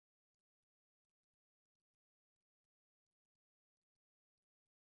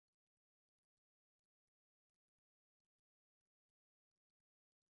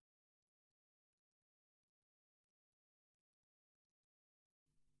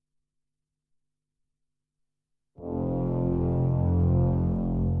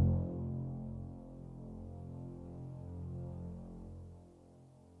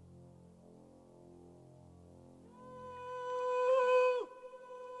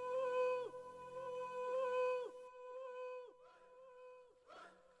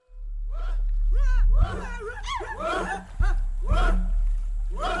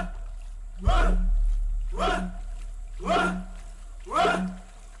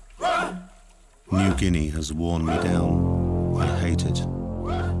New Guinea has worn me down. I hate it.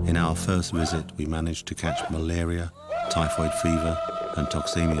 In our first visit, we managed to catch malaria, typhoid fever, and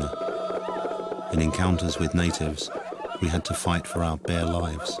toxemia. In encounters with natives, we had to fight for our bare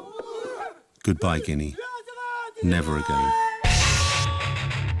lives. Goodbye, Guinea. Never again.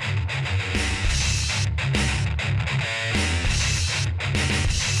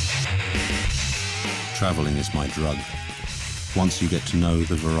 Traveling is my drug. Once you get to know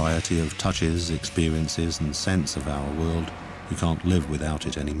the variety of touches, experiences, and scents of our world, you can't live without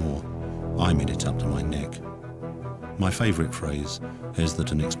it anymore. I'm in it up to my neck. My favorite phrase is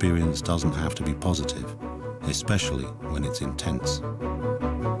that an experience doesn't have to be positive, especially when it's intense.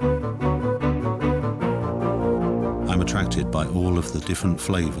 I'm attracted by all of the different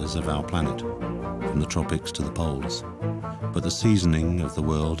flavors of our planet, from the tropics to the poles. But the seasoning of the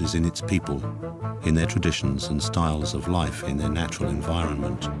world is in its people, in their traditions and styles of life in their natural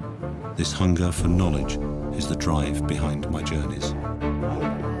environment. This hunger for knowledge is the drive behind my journeys.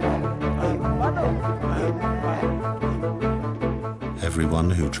 Everyone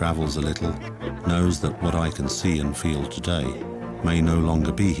who travels a little knows that what I can see and feel today may no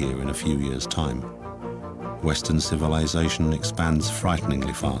longer be here in a few years' time. Western civilization expands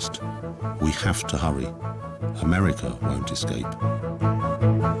frighteningly fast. We have to hurry. America won't escape.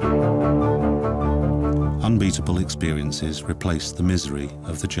 Unbeatable experiences replace the misery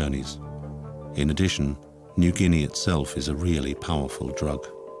of the journeys. In addition, New Guinea itself is a really powerful drug.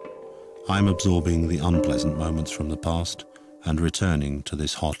 I'm absorbing the unpleasant moments from the past and returning to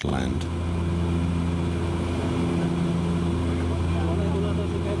this hot land.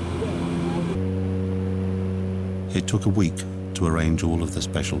 It took a week to arrange all of the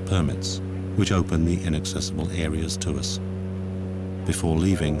special permits, which open the inaccessible areas to us. Before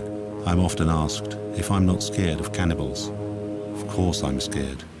leaving, I'm often asked if I'm not scared of cannibals. Of course I'm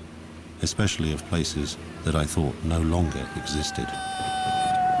scared, especially of places that I thought no longer existed.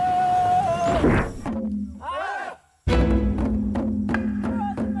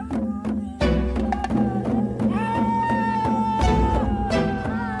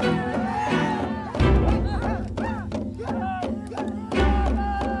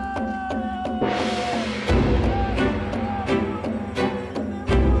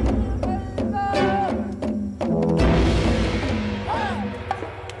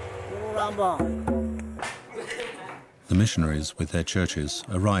 The missionaries with their churches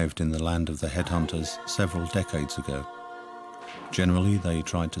arrived in the land of the headhunters several decades ago. Generally, they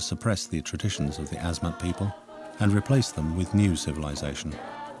tried to suppress the traditions of the Asmat people and replace them with new civilization,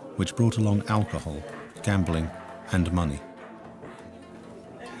 which brought along alcohol, gambling, and money.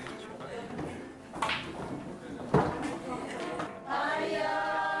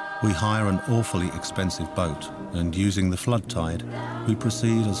 We hire an awfully expensive boat, and using the flood tide, we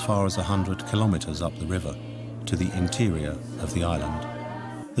proceed as far as 100 kilometers up the river to the interior of the island.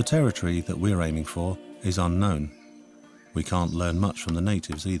 The territory that we're aiming for is unknown. We can't learn much from the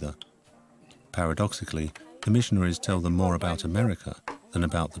natives either. Paradoxically, the missionaries tell them more about America than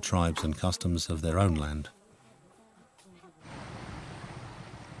about the tribes and customs of their own land.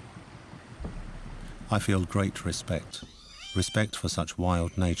 I feel great respect for such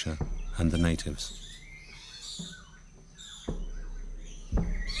wild nature and the natives.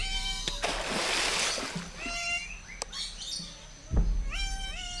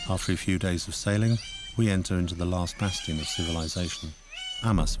 After a few days of sailing, we enter into the last bastion of civilization,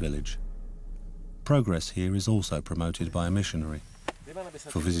 Amas village. Progress here is also promoted by a missionary.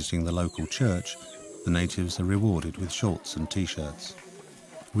 For visiting the local church, the natives are rewarded with shorts and t-shirts.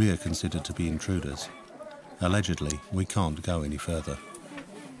 We are considered to be intruders. Allegedly, we can't go any further.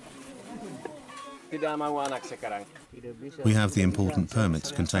 We have the important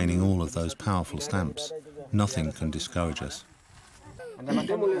permits containing all of those powerful stamps. Nothing can discourage us.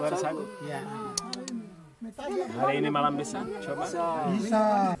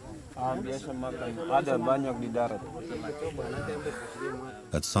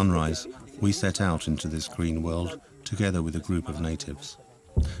 At sunrise, we set out into this green world together with a group of natives.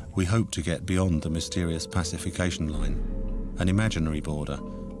 We hope to get beyond the mysterious pacification line, an imaginary border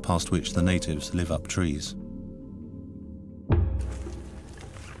past which the natives live up trees.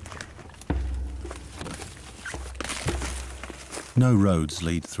 No roads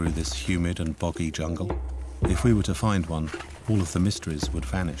lead through this humid and boggy jungle. If we were to find one, all of the mysteries would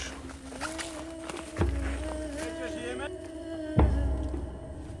vanish.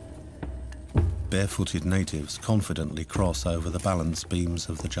 Barefooted natives confidently cross over the balance beams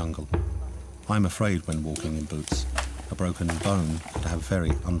of the jungle. I'm afraid when walking in boots, a broken bone could have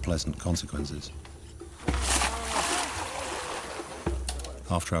very unpleasant consequences.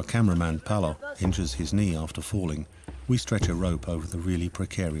 After our cameraman Paolo injures his knee after falling, we stretch a rope over the really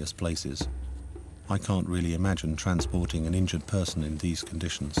precarious places. I can't really imagine transporting an injured person in these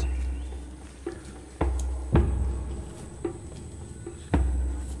conditions.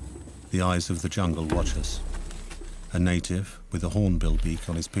 The eyes of the jungle watch us. A native with a hornbill beak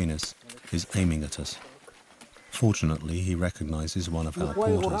on his penis is aiming at us. Fortunately, he recognizes one of our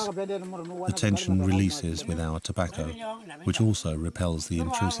porters. The tension releases with our tobacco, which also repels the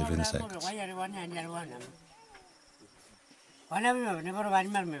intrusive insects.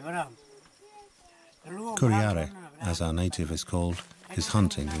 Kuriare, as our native is called, is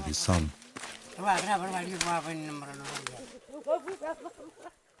hunting with his son.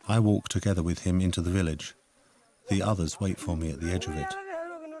 I walk together with him into the village. The others wait for me at the edge of it.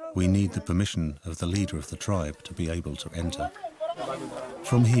 We need the permission of the leader of the tribe to be able to enter.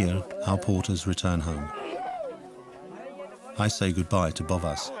 From here, our porters return home. I say goodbye to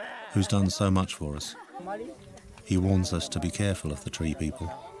Bovas, who's done so much for us. He warns us to be careful of the tree people.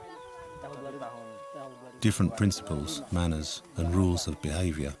 Different principles, manners, and rules of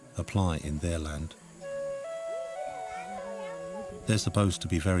behavior apply in their land. They're supposed to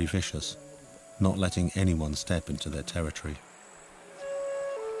be very vicious, not letting anyone step into their territory.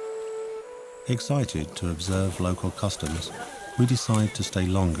 Excited to observe local customs, we decide to stay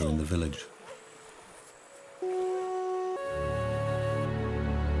longer in the village.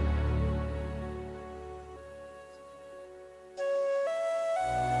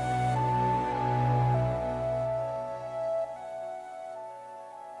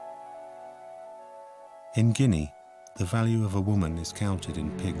 In Guinea, the value of a woman is counted in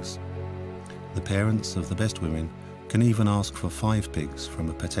pigs. The parents of the best women can even ask for 5 pigs from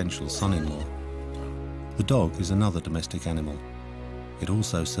a potential son-in-law. The dog is another domestic animal. It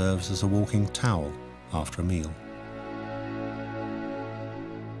also serves as a walking towel after a meal.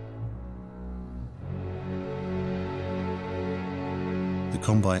 The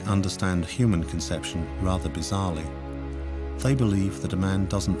Kombai understand human conception rather bizarrely. They believe that a man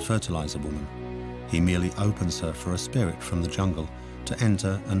doesn't fertilize a woman. He merely opens her for a spirit from the jungle to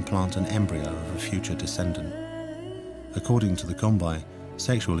enter and plant an embryo of a future descendant. According to the Kombai,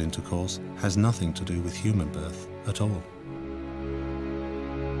 sexual intercourse has nothing to do with human birth at all.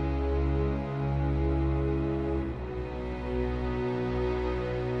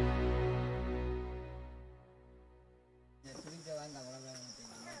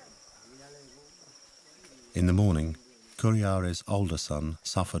 In the morning, Kuriare's older son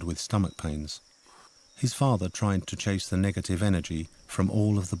suffered with stomach pains. His father tried to chase the negative energy from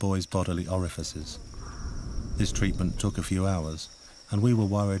all of the boy's bodily orifices. This treatment took a few hours, and we were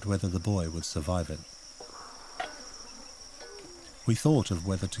worried whether the boy would survive it. We thought of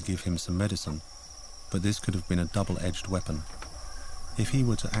whether to give him some medicine, but this could have been a double-edged weapon. If he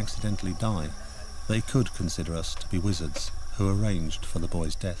were to accidentally die, they could consider us to be wizards who arranged for the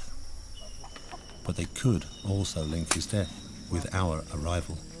boy's death. But they could also link his death with our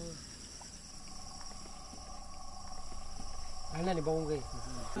arrival. The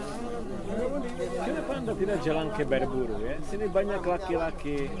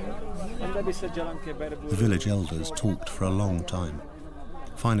village elders talked for a long time.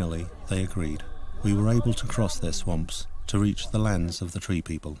 Finally, they agreed. We were able to cross their swamps to reach the lands of the tree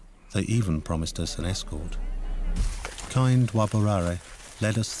people. They even promised us an escort. Kind Waburare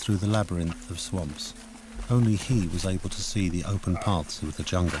led us through the labyrinth of swamps. Only he was able to see the open paths of the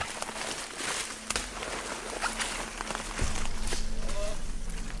jungle.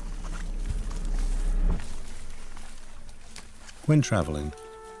 When travelling,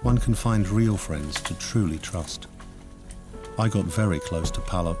 one can find real friends to truly trust. I got very close to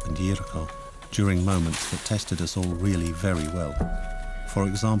Paolo and Yirko during moments that tested us all really very well. For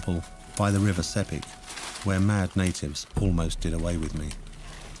example, by the river Sepik, where mad natives almost did away with me.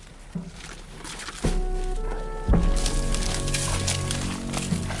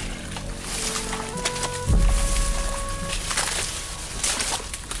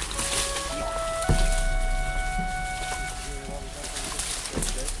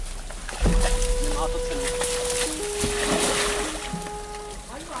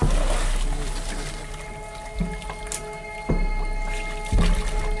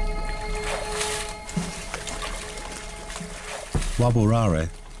 Waburare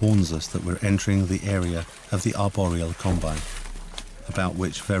warns us that we're entering the area of the arboreal Kombai, about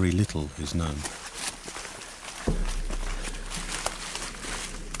which very little is known.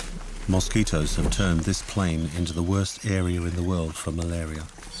 Mosquitoes have turned this plain into the worst area in the world for malaria.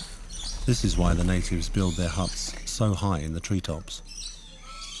 This is why the natives build their huts so high in the treetops.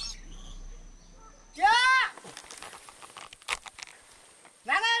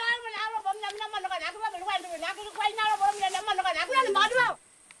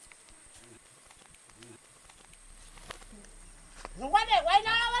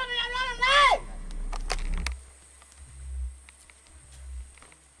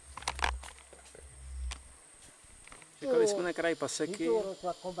 Když jsme na kraji paseky,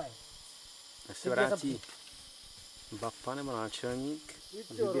 se vrátí bapa nebo náčelník,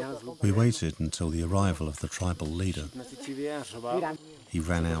 vyběhá z luky. We waited until the arrival of the tribal leader. He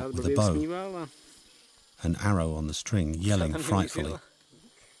ran out with a bow, an arrow on the string, yelling frightfully.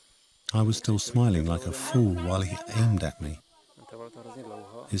 I was still smiling like a fool while he aimed at me.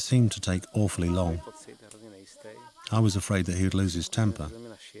 It seemed to take awfully long. I was afraid that he would lose his temper.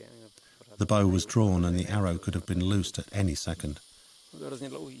 The bow was drawn and the arrow could have been loosed at any second.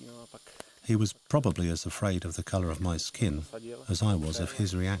 He was probably as afraid of the colour of my skin as I was of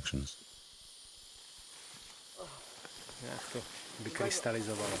his reactions.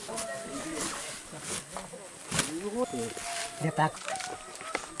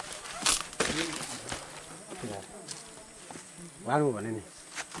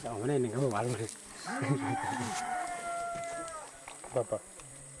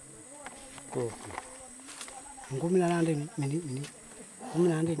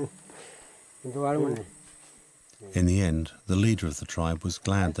 In the end, the leader of the tribe was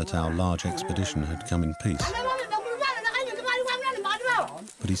glad that our large expedition had come in peace.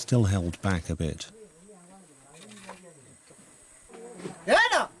 But he still held back a bit.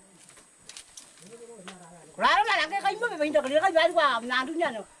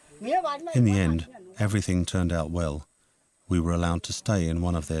 In the end, everything turned out well. We were allowed to stay in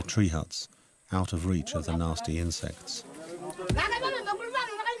one of their tree huts, out of reach of the nasty insects.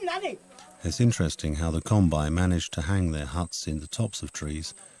 It's interesting how the Kombai managed to hang their huts in the tops of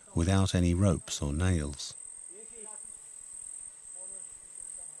trees without any ropes or nails.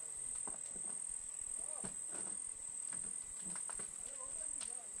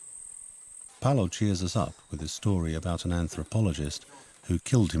 Paolo cheers us up with a story about an anthropologist who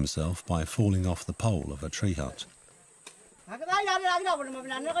killed himself by falling off the pole of a tree hut. I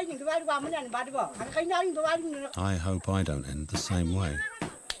hope I don't end the same way.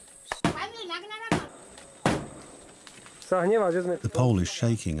 The pole is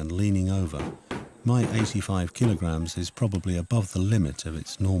shaking and leaning over. My 85 kilograms is probably above the limit of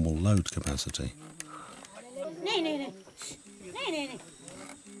its normal load capacity.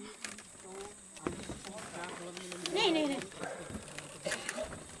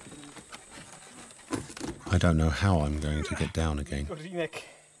 I don't know how I'm going to get down again.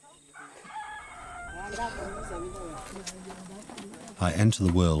 I enter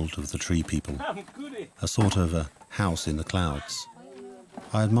the world of the tree people, a sort of a house in the clouds.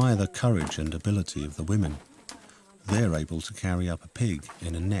 I admire the courage and ability of the women. They're able to carry up a pig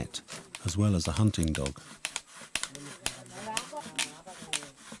in a net, as well as a hunting dog.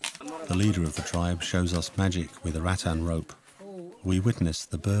 The leader of the tribe shows us magic with a rattan rope. We witness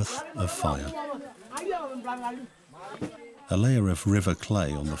the birth of fire. A layer of river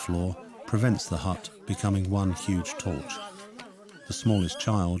clay on the floor prevents the hut becoming one huge torch. The smallest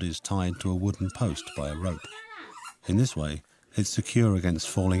child is tied to a wooden post by a rope. In this way, it's secure against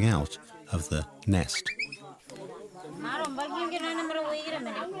falling out of the nest.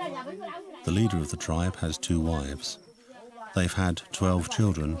 The leader of the tribe has 2 wives. They've had 12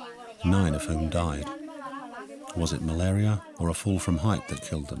 children, 9 of whom died. Was it malaria or a fall from height that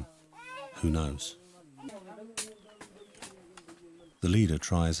killed them? Who knows? The leader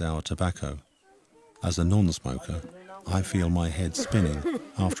tries our tobacco. As a non-smoker, I feel my head spinning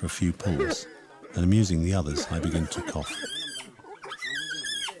after a few pulls, and amusing the others, I begin to cough.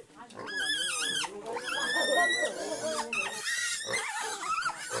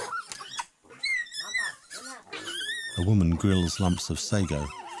 A woman grills lumps of sago.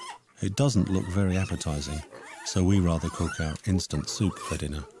 It doesn't look very appetizing, so we rather cook our instant soup for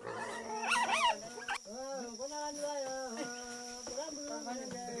dinner.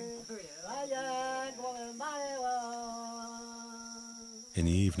 In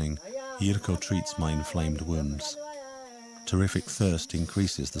the evening, Yirko treats my inflamed wounds. Terrific thirst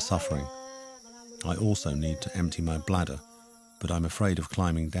increases the suffering. I also need to empty my bladder, but I'm afraid of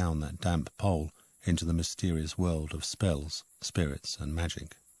climbing down that damp pole into the mysterious world of spells, spirits and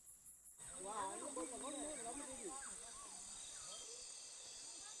magic.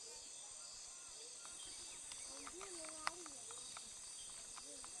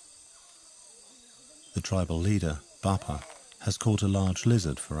 The tribal leader, Bapa, has caught a large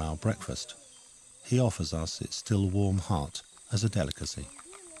lizard for our breakfast. He offers us its still warm heart as a delicacy.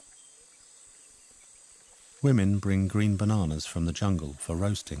 Women bring green bananas from the jungle for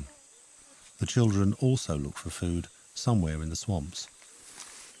roasting. The children also look for food somewhere in the swamps.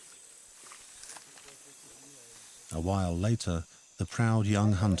 A while later, the proud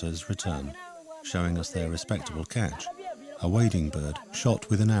young hunters return, showing us their respectable catch, a wading bird shot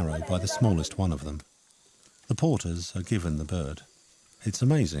with an arrow by the smallest one of them. The porters are given the bird. It's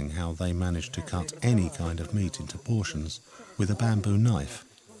amazing how they manage to cut any kind of meat into portions with a bamboo knife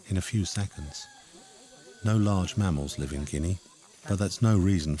in a few seconds. No large mammals live in Guinea, but that's no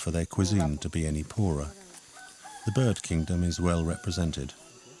reason for their cuisine to be any poorer. The bird kingdom is well represented.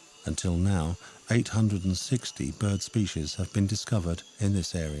 Until now, 860 bird species have been discovered in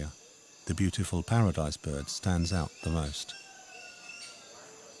this area. The beautiful paradise bird stands out the most.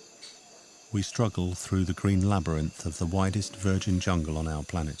 We struggle through the green labyrinth of the widest virgin jungle on our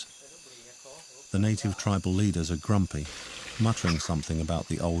planet. The native tribal leaders are grumpy, muttering something about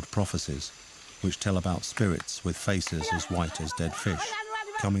the old prophecies, which tell about spirits with faces as white as dead fish,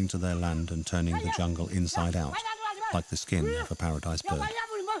 coming to their land and turning the jungle inside out, like the skin of a paradise bird.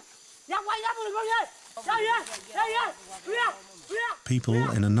 People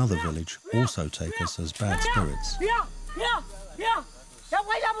in another village also take us as bad spirits.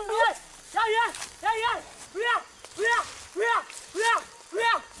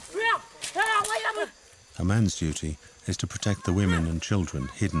 A man's duty is to protect the women and children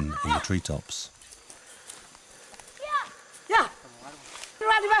hidden in the treetops.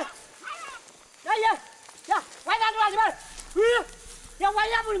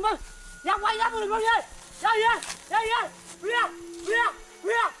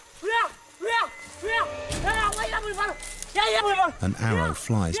 An arrow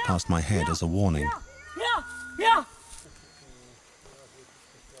flies past my head as a warning.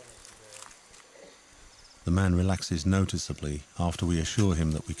 The man relaxes noticeably after we assure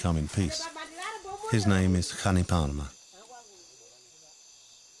him that we come in peace. His name is Khanipanma.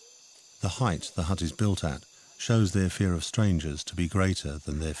 The height the hut is built at shows their fear of strangers to be greater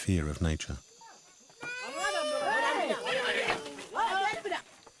than their fear of nature.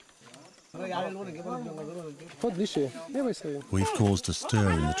 We've caused a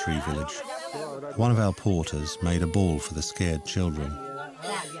stir in the tree village. One of our porters made a ball for the scared children.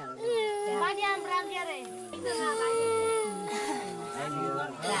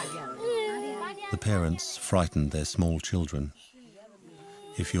 The parents frightened their small children.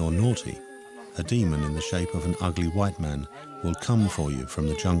 If you're naughty, a demon in the shape of an ugly white man will come for you from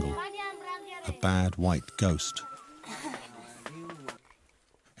the jungle. A bad white ghost.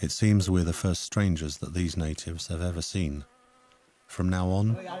 It seems we're the first strangers that these natives have ever seen. From now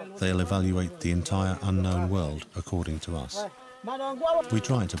on, they'll evaluate the entire unknown world according to us. We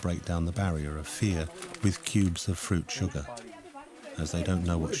try to break down the barrier of fear with cubes of fruit sugar. As they don't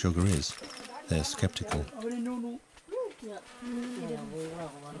know what sugar is, they're skeptical.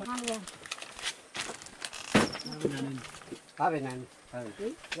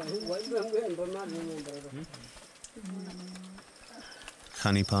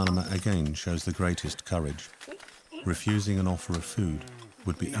 Khanipanma again shows the greatest courage. Refusing an offer of food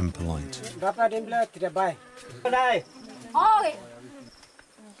would be impolite.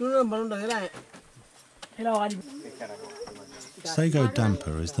 Sago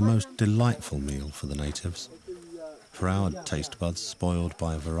damper is the most delightful meal for the natives. For our taste buds spoiled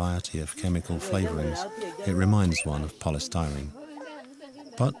by a variety of chemical flavourings, it reminds one of polystyrene.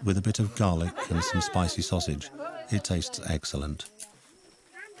 But with a bit of garlic and some spicy sausage, it tastes excellent.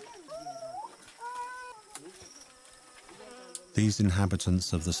 These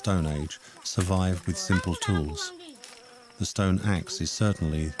inhabitants of the Stone Age survived with simple tools. The stone axe is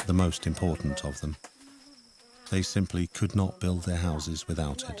certainly the most important of them. They simply could not build their houses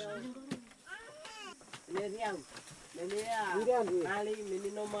without it.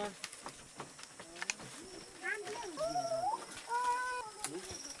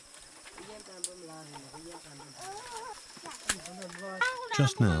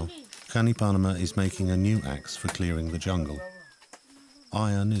 Just now, Khanipanma is making a new axe for clearing the jungle.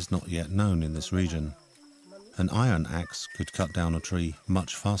 Iron is not yet known in this region. An iron axe could cut down a tree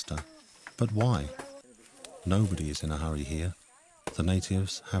much faster. But why? Nobody is in a hurry here. The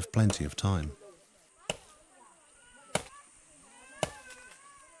natives have plenty of time.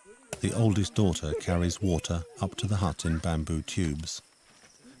 The oldest daughter carries water up to the hut in bamboo tubes.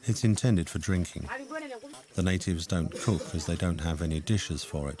 It's intended for drinking. The natives don't cook as they don't have any dishes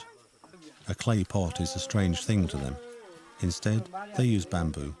for it. A clay pot is a strange thing to them. Instead, they use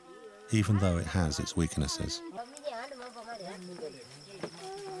bamboo, even though it has its weaknesses.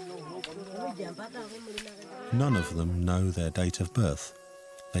 None of them know their date of birth.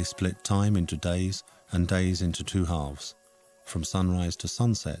 They split time into days and days into two halves. From sunrise to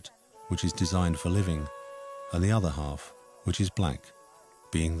sunset, which is designed for living, and the other half, which is black,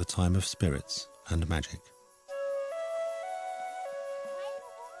 being the time of spirits and magic.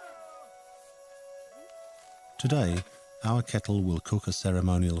 Today, our kettle will cook a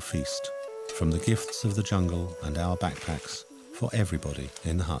ceremonial feast, from the gifts of the jungle and our backpacks, for everybody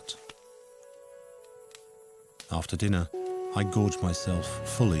in the hut. After dinner, I gorge myself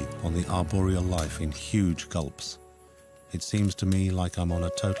fully on the arboreal life in huge gulps. It seems to me like I'm on a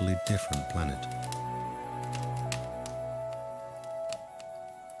totally different planet.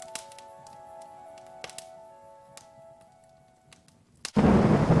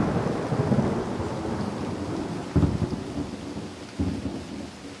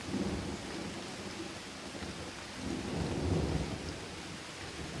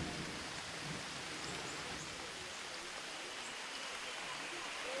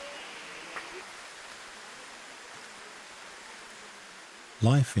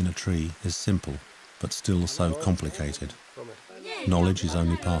 Life in a tree is simple, but still so complicated. Knowledge is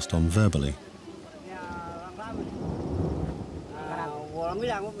only passed on verbally.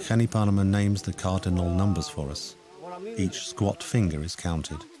 Kanipanama names the cardinal numbers for us. Each squat finger is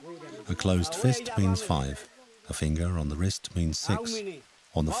counted. A closed fist means 5. A finger on the wrist means 6.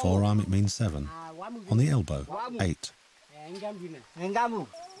 On the forearm it means 7. On the elbow, 8.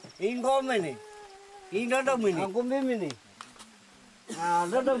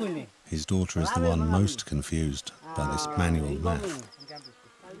 His daughter is the one most confused by this manual math.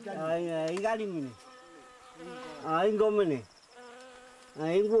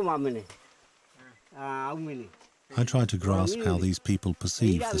 I try to grasp how these people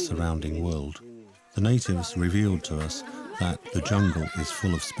perceive the surrounding world. The natives revealed to us that the jungle is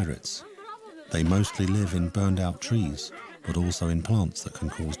full of spirits. They mostly live in burned-out trees, but also in plants that can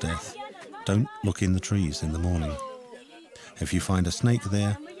cause death. Don't look in the trees in the morning. If you find a snake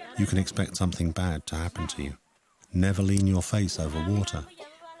there, you can expect something bad to happen to you. Never lean your face over water.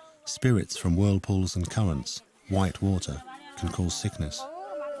 Spirits from whirlpools and currents, white water, can cause sickness.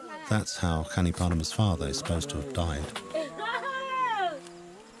 That's how Kanipanama's father is supposed to have died.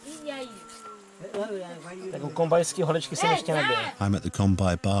 I'm at the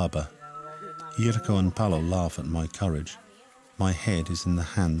Kombai barber. Yirko and Palo laugh at my courage. My head is in the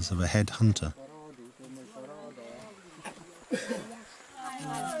hands of a head hunter.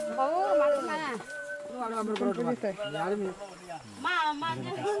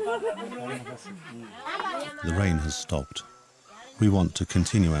 The rain has stopped. We want to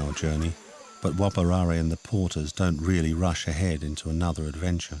continue our journey, but Waparare and the porters don't really rush ahead into another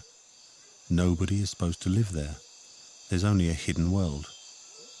adventure. Nobody is supposed to live there. There's only a hidden world,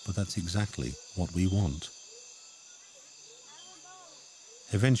 but that's exactly what we want.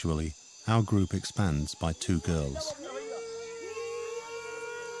 Eventually, our group expands by 2 girls.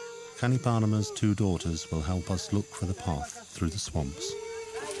 Kanipanama's 2 daughters will help us look for the path through the swamps.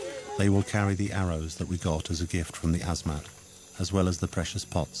 They will carry the arrows that we got as a gift from the Asmat, as well as the precious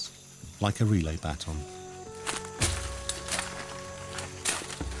pots, like a relay baton.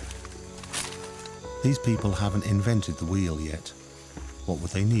 These people haven't invented the wheel yet. What would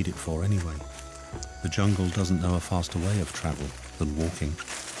they need it for anyway? The jungle doesn't know a faster way of travel than walking.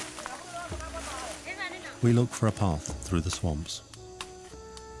 We look for a path through the swamps.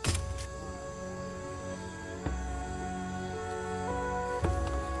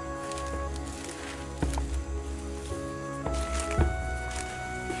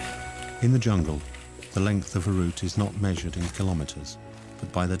 In the jungle, the length of a route is not measured in kilometers,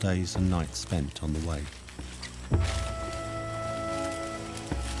 but by the days and nights spent on the way.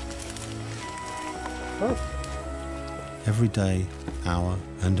 Every day, hour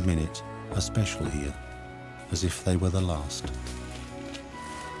and minute are special here, as if they were the last.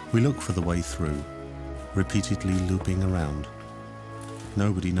 We look for the way through, repeatedly looping around.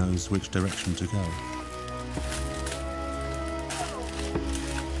 Nobody knows which direction to go.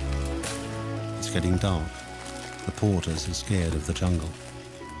 It's getting dark. The porters are scared of the jungle.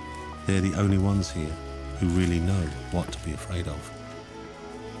 They're the only ones here who really know what to be afraid of.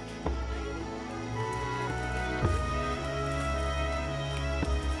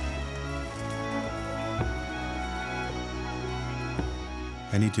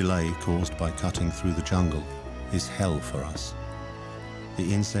 Any delay caused by cutting through the jungle is hell for us.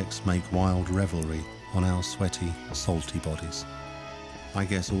 The insects make wild revelry on our sweaty, salty bodies. I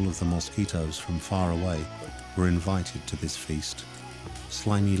guess all of the mosquitoes from far away were invited to this feast.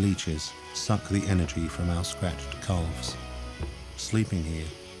 Slimy leeches suck the energy from our scratched calves. Sleeping here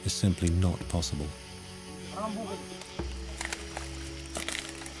is simply not possible.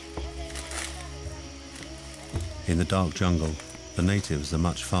 In the dark jungle, The natives are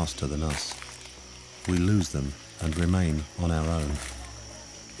much faster than us. We lose them and remain on our own.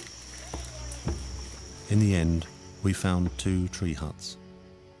 In the end, we found 2 tree huts,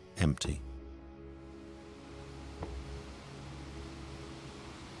 empty.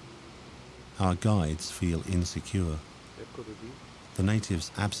 Our guides feel insecure. The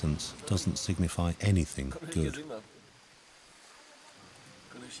natives' absence doesn't signify anything good.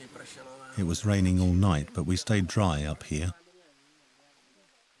 It was raining all night, but we stayed dry up here.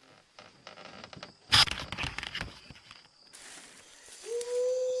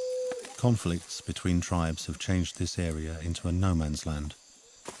 Conflicts between tribes have changed this area into a no-man's land.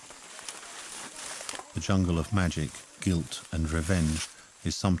 The jungle of magic, guilt and revenge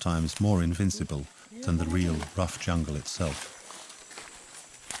is sometimes more invincible than the real rough jungle itself.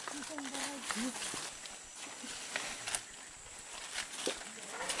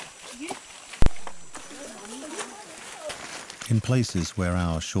 In places where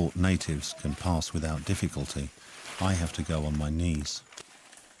our short natives can pass without difficulty, I have to go on my knees.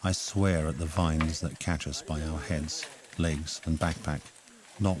 I swear at the vines that catch us by our heads, legs and backpack,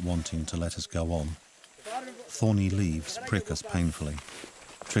 not wanting to let us go on. Thorny leaves prick us painfully.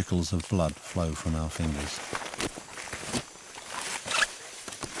 Trickles of blood flow from our fingers.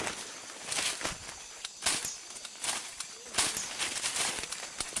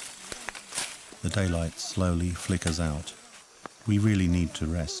 The daylight slowly flickers out. We really need to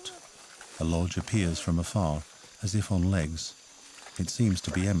rest. A lodge appears from afar, as if on legs. It seems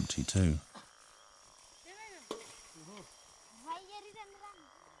to be empty too.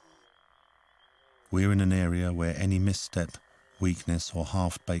 We're in an area where any misstep, weakness or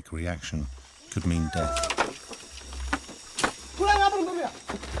half-baked reaction could mean death.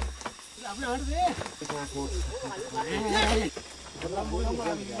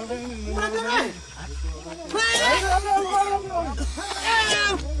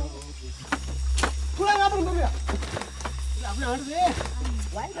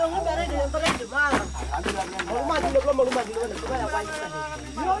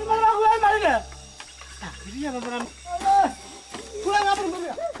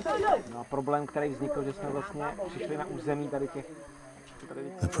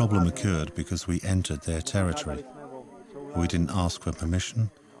 The problem occurred because we entered their territory. We didn't ask for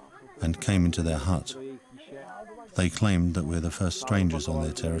permission and came into their hut. They claimed that we're the first strangers on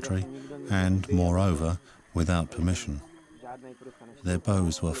their territory and, moreover, without permission. Their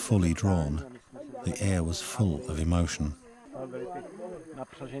bows were fully drawn. The air was full of emotion.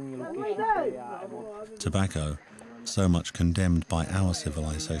 Tobacco, so much condemned by our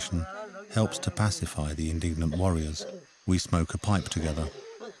civilization, helps to pacify the indignant warriors. We smoke a pipe together.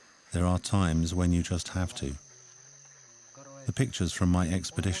 There are times when you just have to. The pictures from my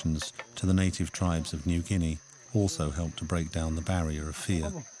expeditions to the native tribes of New Guinea also help to break down the barrier of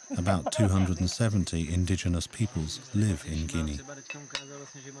fear. About 270 indigenous peoples live in Guinea.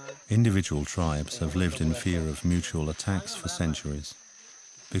 Individual tribes have lived in fear of mutual attacks for centuries.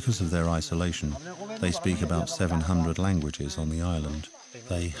 Because of their isolation, they speak about 700 languages on the island.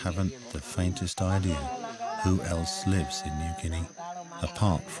 They haven't the faintest idea who else lives in New Guinea,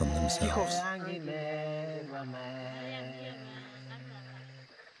 apart from themselves.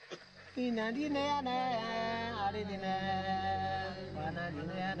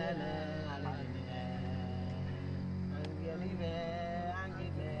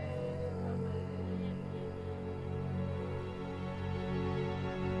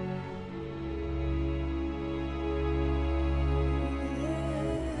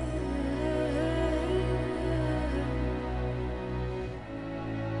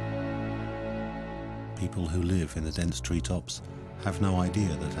 People who live in the dense treetops have no idea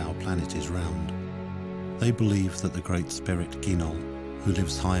that our planet is round. They believe that the great spirit Ginol, who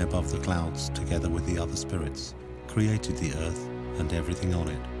lives high above the clouds together with the other spirits, created the earth and everything on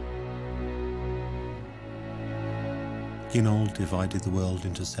it. Ginol divided the world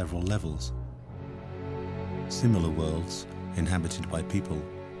into several levels. Similar worlds, inhabited by people,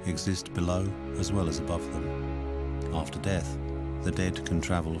 exist below as well as above them. After death, the dead can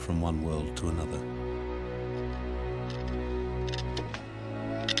travel from one world to another.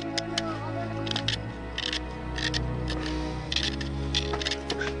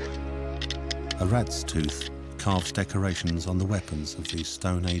 A rat's tooth carves decorations on the weapons of these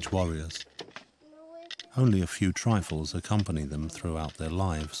Stone Age warriors. Only a few trifles accompany them throughout their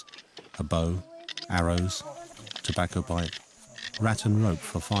lives: a bow, arrows, tobacco pipe, rat and rope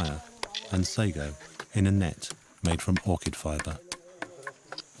for fire, and sago in a net made from orchid fibre.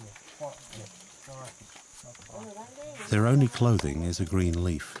 Their only clothing is a green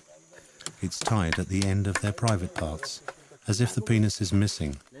leaf. It's tied at the end of their private parts, as if the penis is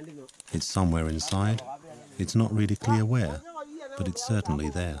missing. It's somewhere inside. It's not really clear where, but it's certainly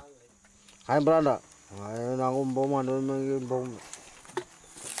there.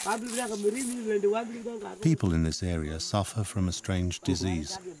 People in this area suffer from a strange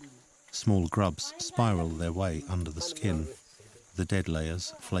disease. Small grubs spiral their way under the skin. The dead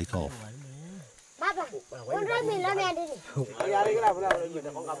layers flake off.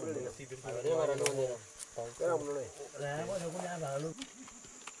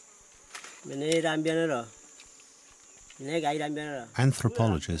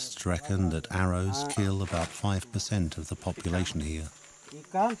 Anthropologists reckon that arrows kill about 5% of the population here.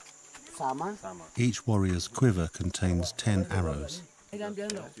 Each warrior's quiver contains 10 arrows.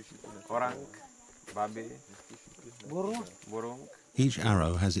 Each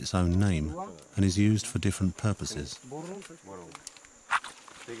arrow has its own name and is used for different purposes.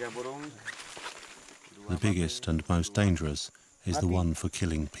 The biggest and most dangerous is the one for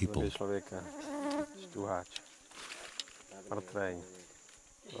killing people.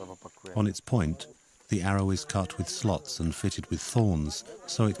 On its point, the arrow is cut with slots and fitted with thorns,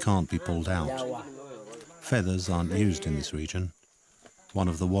 so it can't be pulled out. Feathers aren't used in this region. One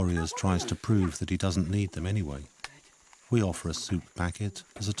of the warriors tries to prove that he doesn't need them anyway. We offer a soup packet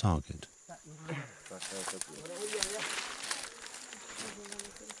as a target.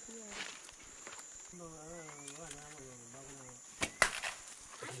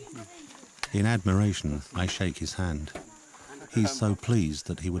 In admiration, I shake his hand. He's so pleased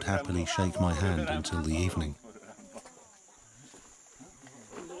that he would happily shake my hand until the evening.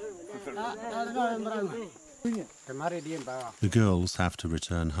 The girls have to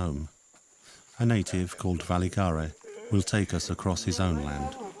return home. A native called Valigare will take us across his own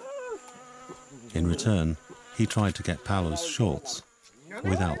land. In return, he tried to get Paolo's shorts,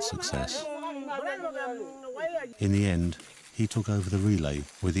 without success. In the end, he took over the relay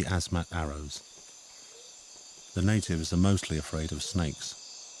with the Asmat arrows. The natives are mostly afraid of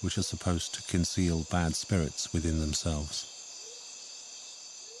snakes, which are supposed to conceal bad spirits within themselves.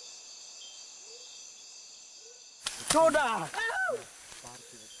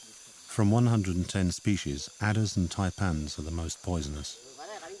 From 110 species, adders and taipans are the most poisonous.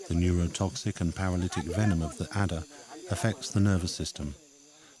 The neurotoxic and paralytic venom of the adder affects the nervous system.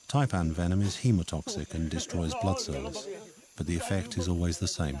 Taipan venom is hemotoxic and destroys blood cells, but the effect is always the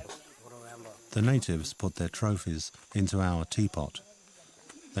same. The natives put their trophies into our teapot.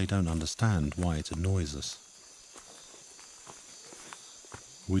 They don't understand why it annoys us.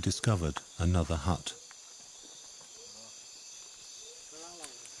 We discovered another hut.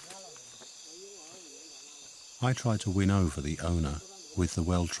 I try to win over the owner with the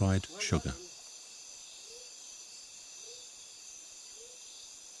well-tried sugar.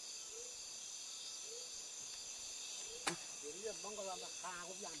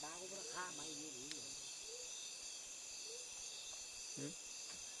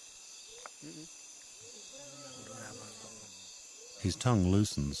 His tongue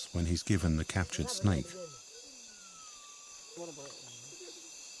loosens when he's given the captured snake.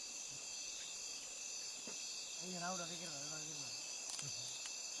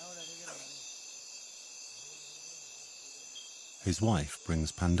 His wife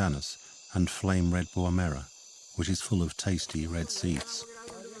brings pandanus and flame red boamera, which is full of tasty red seeds.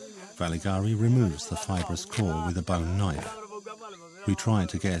 Valigari removes the fibrous core with a bone knife. We try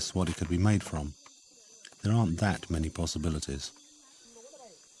to guess what it could be made from. There aren't that many possibilities.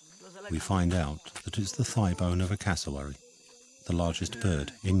 We find out that it's the thigh bone of a cassowary, the largest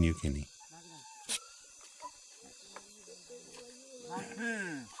bird in New Guinea.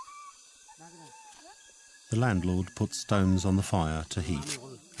 The landlord puts stones on the fire to heat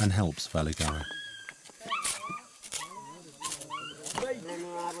and helps Valigari.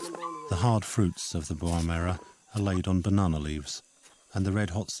 The hard fruits of the boamera are laid on banana leaves, and the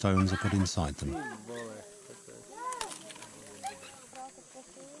red-hot stones are put inside them.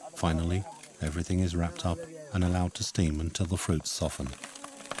 Finally, everything is wrapped up and allowed to steam until the fruits soften.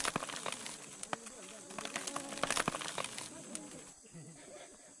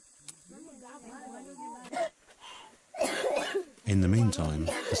 In the meantime,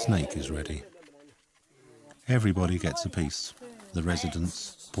 the snake is ready. Everybody gets a piece, the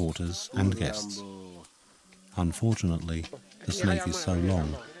residents, porters and guests. Unfortunately, the snake is so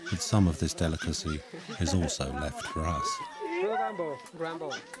long that some of this delicacy is also left for us.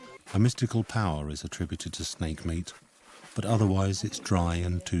 A mystical power is attributed to snake meat, but otherwise it's dry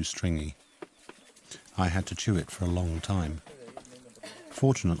and too stringy. I had to chew it for a long time.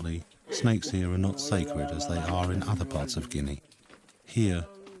 Fortunately, snakes here are not sacred as they are in other parts of Guinea. Here,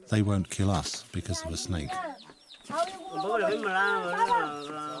 they won't kill us because of a snake. The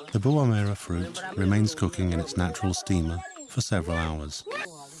buamera fruit remains cooking in its natural steamer for several hours.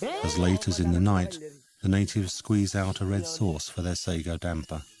 As late as in the night, the natives squeeze out a red sauce for their sago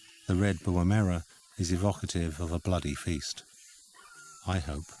damper. The red buamera is evocative of a bloody feast. I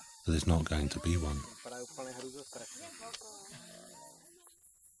hope that there's not going to be one.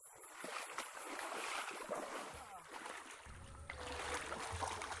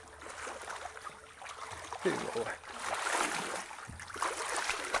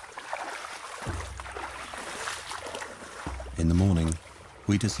 In the morning,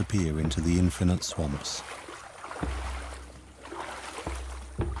 we disappear into the infinite swamps.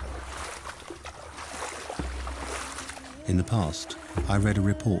 In the past, I read a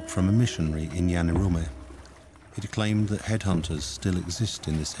report from a missionary in Yanirume. It claimed that headhunters still exist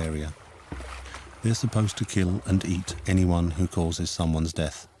in this area. They're supposed to kill and eat anyone who causes someone's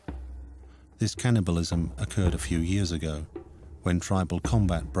death. This cannibalism occurred a few years ago, when tribal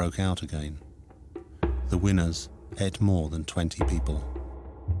combat broke out again. The winners ate more than 20 people.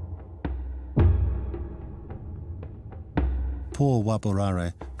 Poor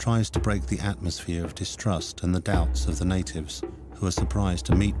Waborare tries to break the atmosphere of distrust and the doubts of the natives, who are surprised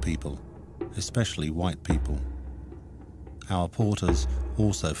to meet people, especially white people. Our porters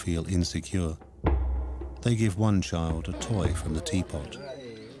also feel insecure. They give one child a toy from the teapot.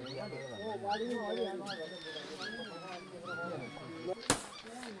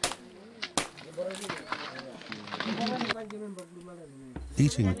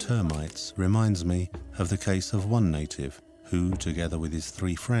 Eating termites reminds me of the case of one native who, together with his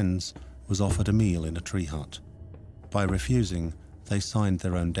 3 friends, was offered a meal in a tree hut. By refusing, they signed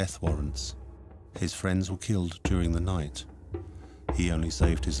their own death warrants. His friends were killed during the night. He only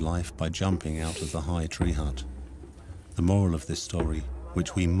saved his life by jumping out of the high tree hut. The moral of this story,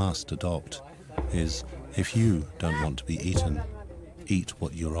 which we must adopt, is if you don't want to be eaten, eat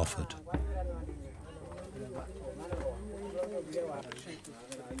what you're offered.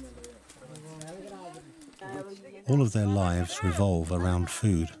 All of their lives revolve around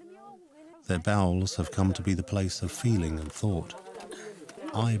food. Their bowels have come to be the place of feeling and thought.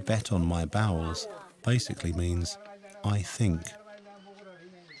 I bet on my bowels basically means I think.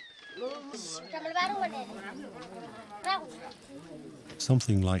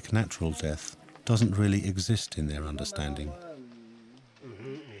 Something like natural death doesn't really exist in their understanding.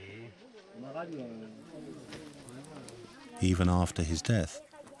 Even after his death,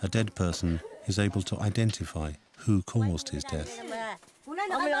 a dead person is able to identify who caused his death.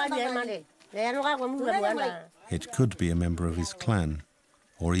 It could be a member of his clan,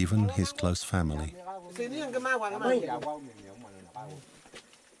 or even his close family.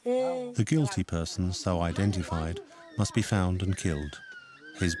 The guilty person, so identified, must be found and killed.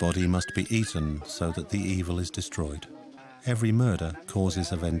 His body must be eaten so that the evil is destroyed. Every murder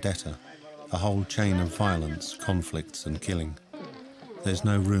causes a vendetta, a whole chain of violence, conflicts and killing. There's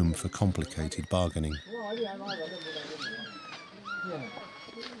no room for complicated bargaining.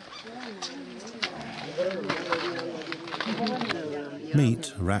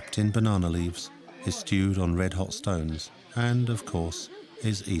 Meat wrapped in banana leaves is stewed on red-hot stones and, of course,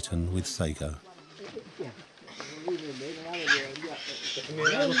 is eaten with sago.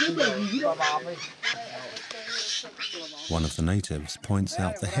 One of the natives points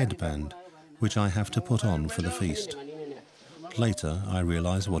out the headband, which I have to put on for the feast. Later, I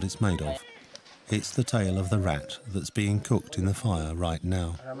realise what it's made of. It's the tail of the rat that's being cooked in the fire right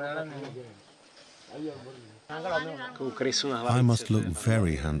now. I must look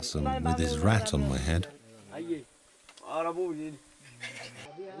very handsome with this rat on my head.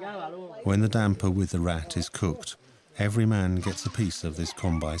 When the damper with the rat is cooked, every man gets a piece of this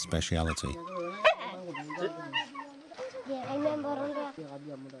Kombai speciality.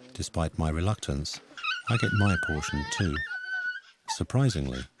 Despite my reluctance, I get my portion too.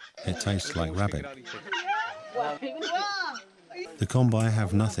 Surprisingly, it tastes like rabbit. The Kombai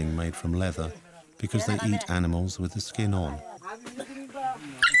have nothing made from leather because they eat animals with the skin on.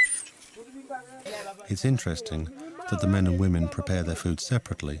 It's interesting that the men and women prepare their food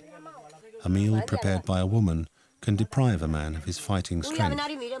separately. A meal prepared by a woman can deprive a man of his fighting strength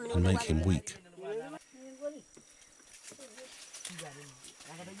and make him weak.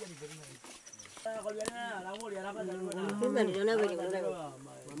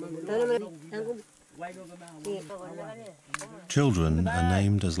 Children are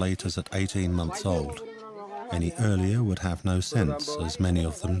named as late as at 18 months old. Any earlier would have no sense, as many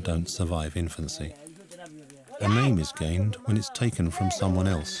of them don't survive infancy. A name is gained when it's taken from someone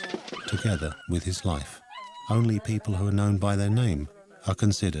else, together with his life. Only people who are known by their name are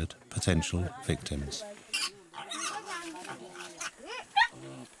considered potential victims.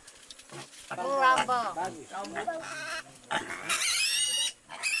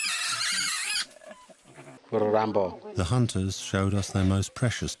 Pururambo. The hunters showed us their most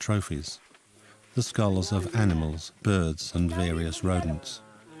precious trophies, the skulls of animals, birds and various rodents.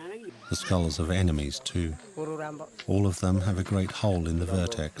 The skulls of enemies too. All of them have a great hole in the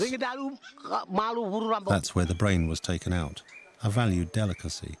vertex. That's where the brain was taken out, a valued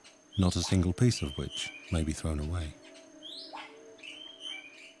delicacy, not a single piece of which may be thrown away.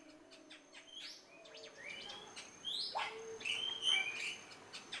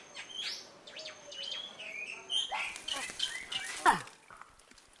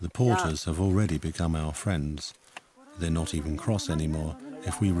 The porters have already become our friends. They're not even cross anymore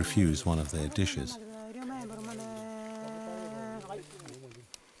if we refuse one of their dishes.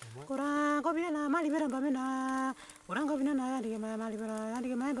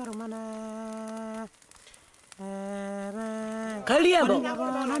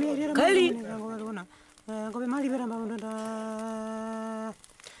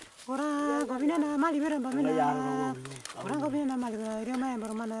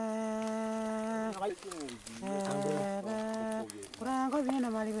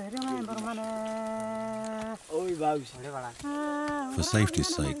 For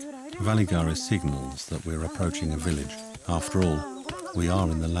safety's sake, Valigaris signals that we're approaching a village. After all, we are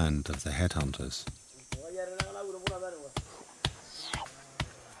in the land of the headhunters.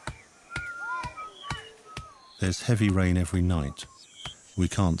 There's heavy rain every night. We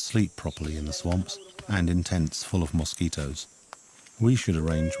can't sleep properly in the swamps and in tents full of mosquitoes. We should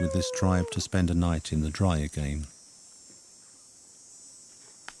arrange with this tribe to spend a night in the dry again.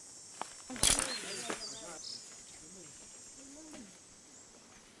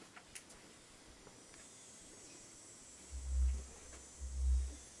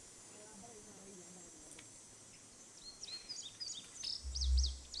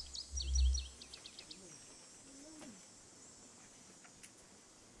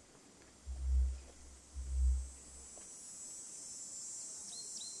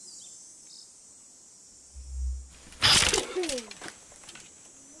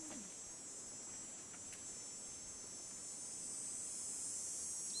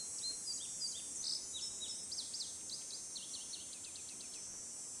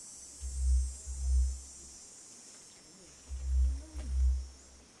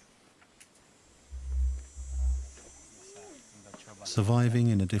 Surviving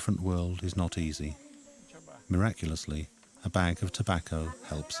in a different world is not easy. Miraculously, a bag of tobacco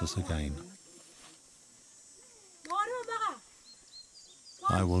helps us again.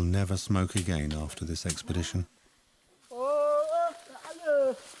 I will never smoke again after this expedition.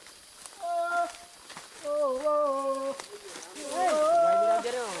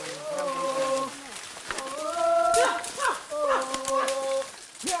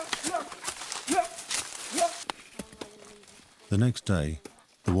 The next day,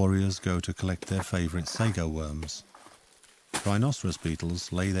 the warriors go to collect their favourite sago worms. Rhinoceros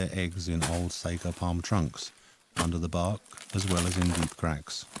beetles lay their eggs in old sago palm trunks, under the bark as well as in deep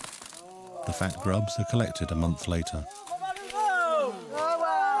cracks. The fat grubs are collected a month later.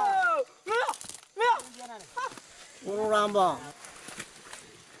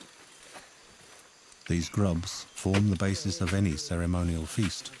 These grubs form the basis of any ceremonial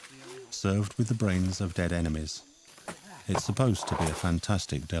feast, served with the brains of dead enemies. It's supposed to be a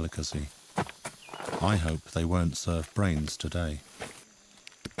fantastic delicacy. I hope they won't serve brains today.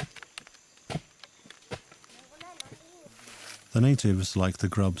 The natives like the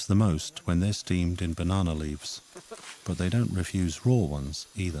grubs the most when they're steamed in banana leaves, but they don't refuse raw ones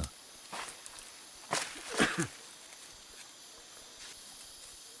either.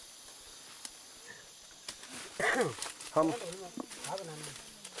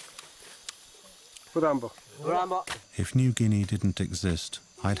 If New Guinea didn't exist,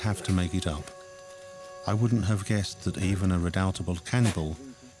 I'd have to make it up. I wouldn't have guessed that even a redoubtable cannibal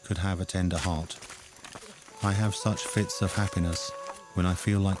could have a tender heart. I have such fits of happiness when I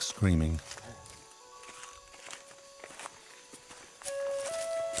feel like screaming.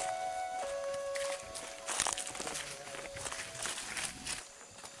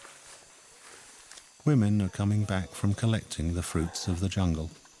 Women are coming back from collecting the fruits of the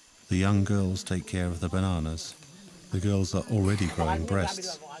jungle. The young girls take care of the bananas. The girls are already growing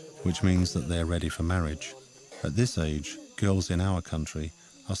breasts, which means that they're ready for marriage. At this age, girls in our country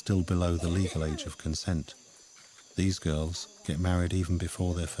are still below the legal age of consent. These girls get married even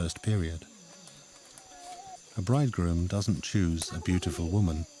before their first period. A bridegroom doesn't choose a beautiful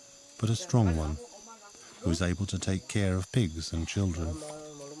woman, but a strong one, who is able to take care of pigs and children.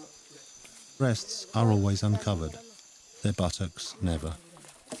 Breasts are always uncovered, their buttocks never.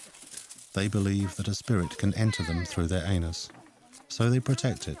 They believe that a spirit can enter them through their anus, so they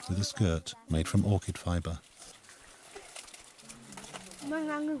protect it with a skirt made from orchid fibre.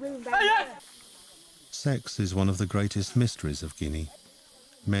 Sex is one of the greatest mysteries of Guinea.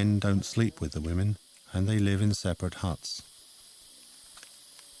 Men don't sleep with the women, and they live in separate huts.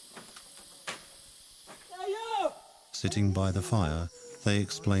 Sitting by the fire, they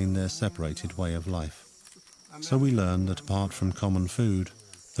explain their separated way of life. So we learn that apart from common food,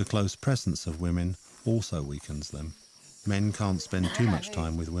 the close presence of women also weakens them. Men can't spend too much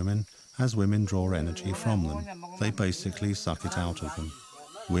time with women, as women draw energy from them. They basically suck it out of them.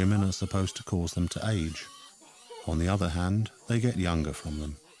 Women are supposed to cause them to age. On the other hand, they get younger from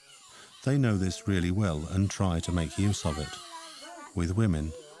them. They know this really well and try to make use of it. With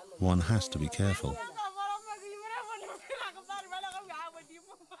women, one has to be careful.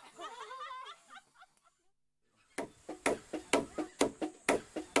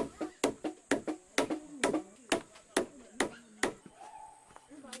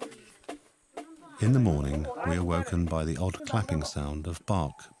 In the morning, we are woken by the odd clapping sound of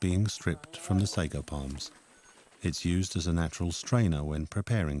bark being stripped from the sago palms. It's used as a natural strainer when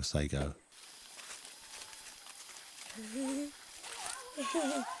preparing sago.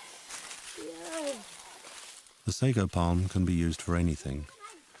 The sago palm can be used for anything.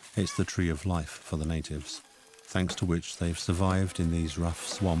 It's the tree of life for the natives, thanks to which they've survived in these rough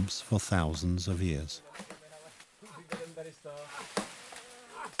swamps for thousands of years.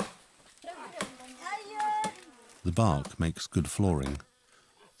 The bark makes good flooring.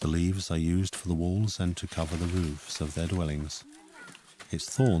 The leaves are used for the walls and to cover the roofs of their dwellings. Its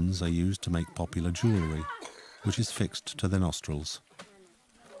thorns are used to make popular jewellery, which is fixed to their nostrils.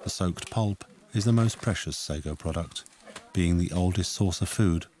 The soaked pulp is the most precious sago product, being the oldest source of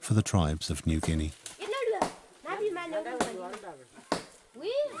food for the tribes of New Guinea.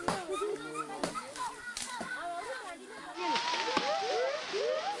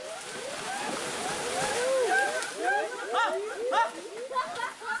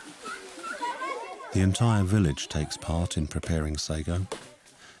 The entire village takes part in preparing sago.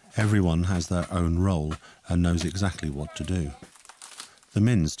 Everyone has their own role and knows exactly what to do. The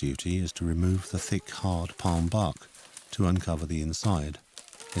men's duty is to remove the thick, hard palm bark to uncover the inside.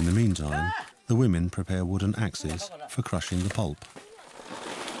 In the meantime, the women prepare wooden axes for crushing the pulp.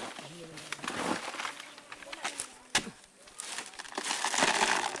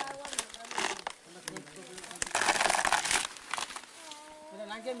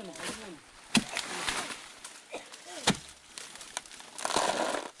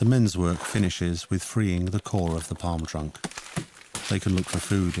 The men's work finishes with freeing the core of the palm trunk. They can look for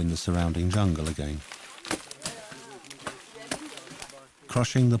food in the surrounding jungle again.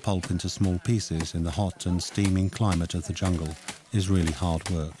 Crushing the pulp into small pieces in the hot and steaming climate of the jungle is really hard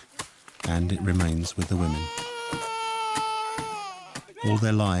work, and it remains with the women. All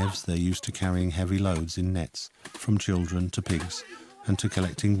their lives they're used to carrying heavy loads in nets, from children to pigs, and to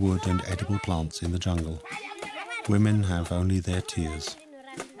collecting wood and edible plants in the jungle. Women have only their tears,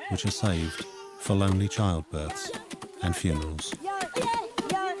 which are saved for lonely childbirths and funerals.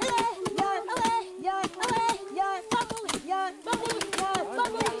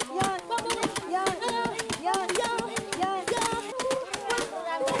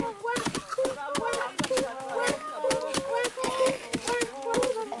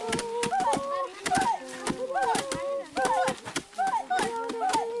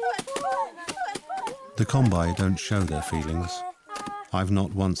 The Kombai don't show their feelings. I've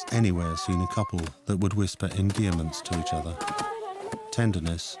not once anywhere seen a couple that would whisper endearments to each other.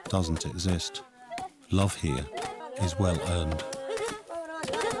 Tenderness doesn't exist. Love here is well earned.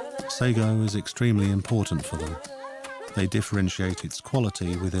 Sago is extremely important for them. They differentiate its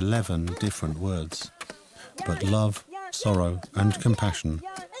quality with 11 different words. But love, sorrow and compassion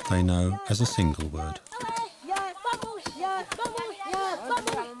they know as a single word.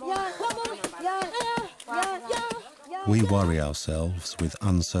 We worry ourselves with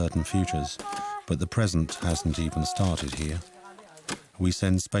uncertain futures, but the present hasn't even started here. We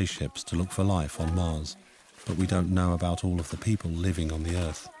send spaceships to look for life on Mars, but we don't know about all of the people living on the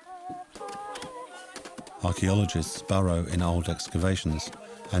Earth. Archaeologists burrow in old excavations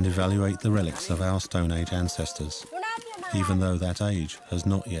and evaluate the relics of our Stone Age ancestors, even though that age has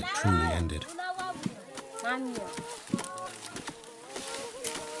not yet truly ended.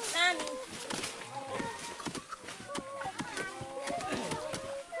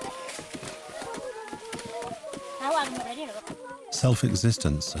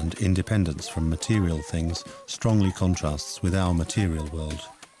 Self-existence and independence from material things strongly contrasts with our material world.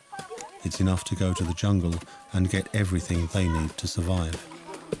 It's enough to go to the jungle and get everything they need to survive.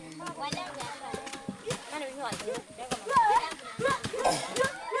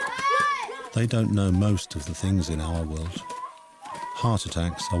 They don't know most of the things in our world. Heart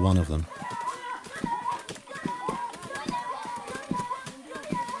attacks are one of them.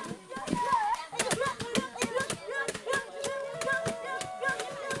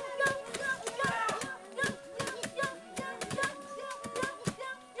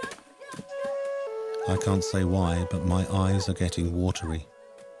 I can't say why, but my eyes are getting watery.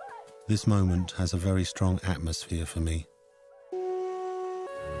 This moment has a very strong atmosphere for me.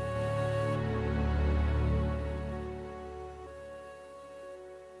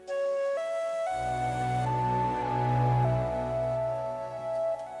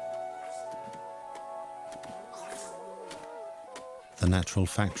 The natural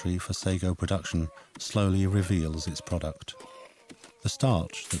factory for sago production slowly reveals its product. The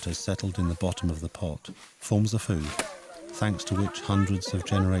starch that has settled in the bottom of the pot forms a food, thanks to which hundreds of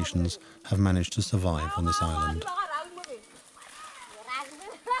generations have managed to survive on this island.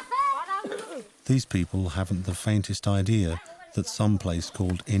 These people haven't the faintest idea that some place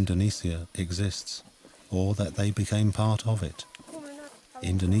called Indonesia exists, or that they became part of it.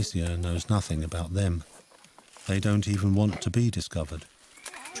 Indonesia knows nothing about them. They don't even want to be discovered,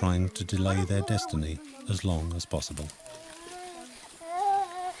 trying to delay their destiny as long as possible.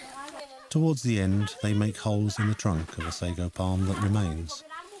 Towards the end, they make holes in the trunk of a sago palm that remains.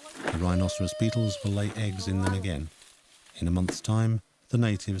 The rhinoceros beetles will lay eggs in them again. In a month's time, the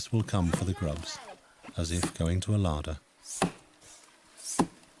natives will come for the grubs, as if going to a larder.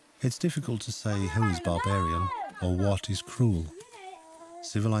 It's difficult to say who is barbarian or what is cruel.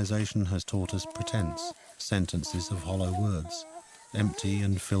 Civilization has taught us pretense, sentences of hollow words, empty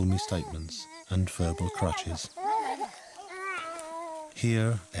and filmy statements, and verbal crutches.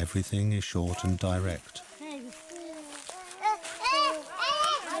 Here, everything is short and direct.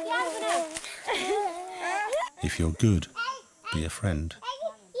 If you're good, be a friend.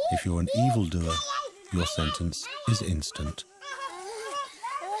 If you're an evildoer, your sentence is instant.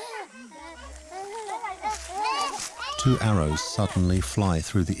 2 arrows suddenly fly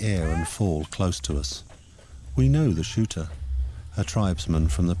through the air and fall close to us. We know the shooter. A tribesman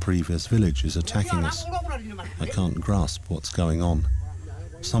from the previous village is attacking us. I can't grasp what's going on.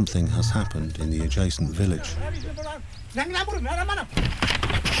 Something has happened in the adjacent village.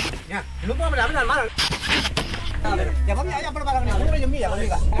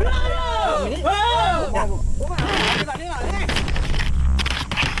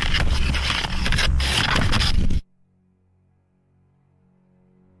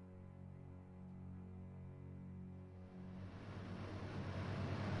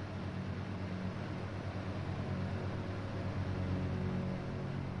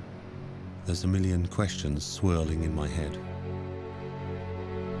 There's a million questions swirling in my head,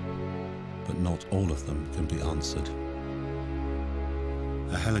 but not all of them can be answered.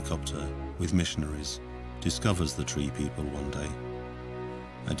 A helicopter with missionaries discovers the tree people one day.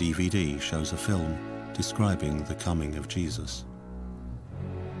 A DVD shows a film describing the coming of Jesus.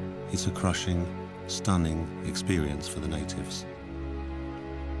 It's a crushing, stunning experience for the natives.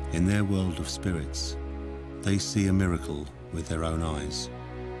 In their world of spirits, they see a miracle with their own eyes.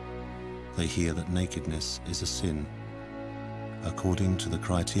 They hear that nakedness is a sin. According to the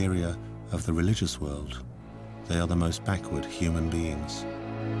criteria of the religious world, they are the most backward human beings.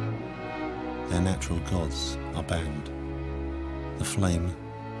 Their natural gods are banned. The flame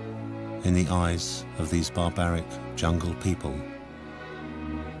in the eyes of these barbaric jungle people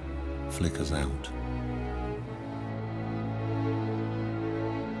flickers out.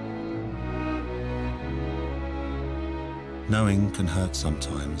 Knowing can hurt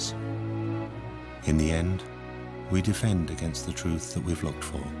sometimes. In the end, we defend against the truth that we've looked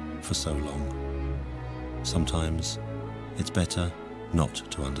for so long. Sometimes it's better not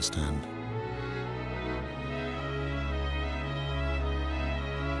to understand.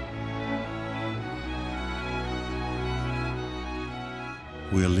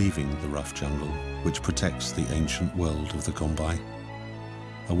 We are leaving the rough jungle which protects the ancient world of the Combay.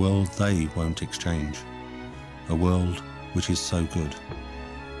 A world they won't exchange. A world which is so good.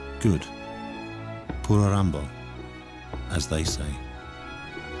 Good. Pururambo, as they say.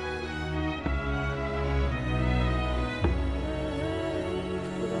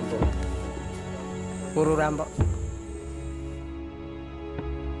 Pururambo.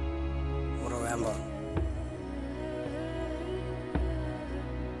 Pururambo.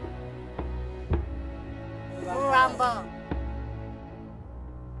 Pururambo.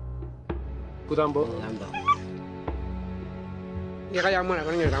 Pururambo. Dia kayak mana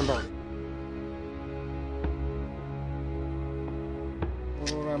kan Pururambo.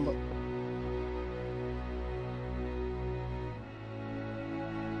 Pururambo.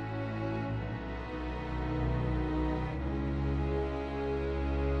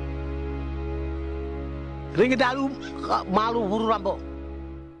 Ringedalu malu Pururambo.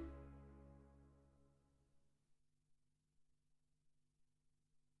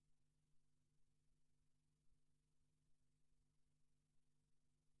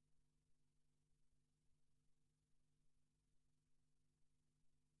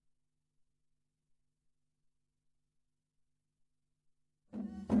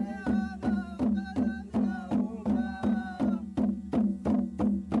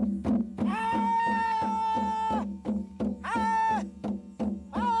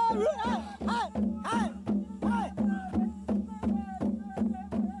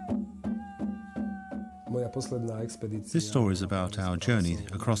 This story is about our journey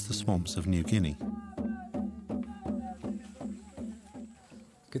across the swamps of New Guinea.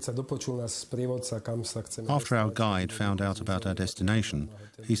 After our guide found out about our destination,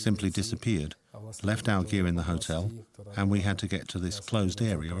 he simply disappeared, left our gear in the hotel, and we had to get to this closed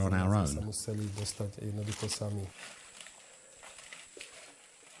area on our own.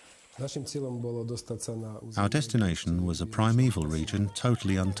 Our destination was a primeval region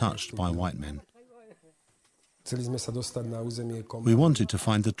totally untouched by white men. We wanted to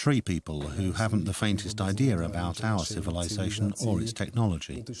find the tree people who haven't the faintest idea about our civilization or its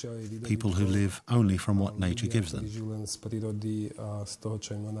technology, people who live only from what nature gives them.